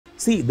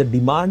See, the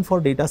demand for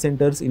data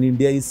centers in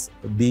India is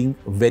being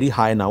very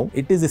high now.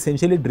 It is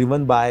essentially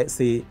driven by,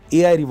 say,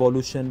 AI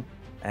revolution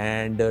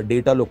and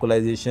data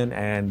localization,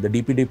 and the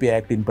DPDP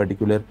Act in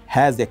particular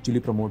has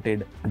actually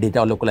promoted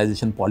data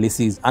localization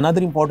policies.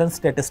 Another important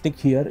statistic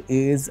here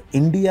is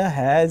India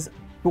has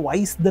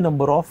twice the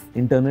number of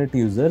internet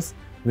users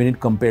when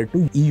it compared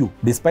to EU.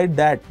 Despite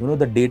that,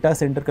 the data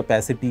center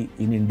capacity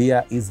in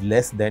India is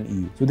less than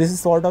EU. So this is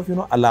sort of,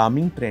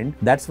 alarming trend.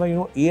 That's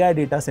why, AI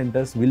data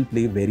centers will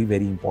play very,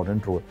 very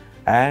important role.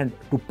 And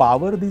to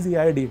power these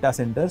AI data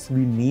centers,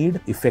 we need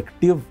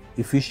effective,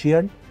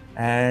 efficient,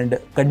 and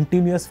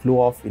continuous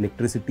flow of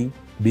electricity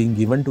being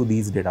given to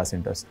these data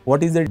centers.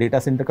 What is the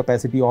data center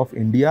capacity of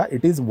India?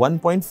 It is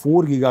 1.4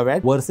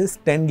 gigawatt versus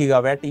 10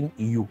 gigawatt in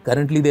EU.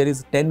 Currently, there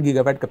is 10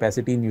 gigawatt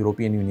capacity in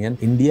European Union.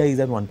 India is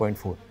at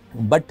 1.4.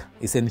 But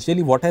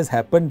essentially what has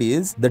happened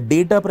is the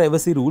data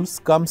privacy rules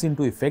comes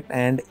into effect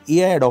and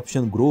AI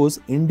adoption grows.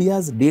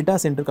 India's data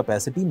center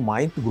capacity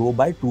might grow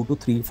by 2 to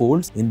 3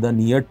 folds in the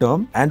near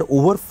term and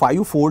over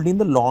 5-fold in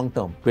the long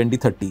term,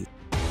 2030.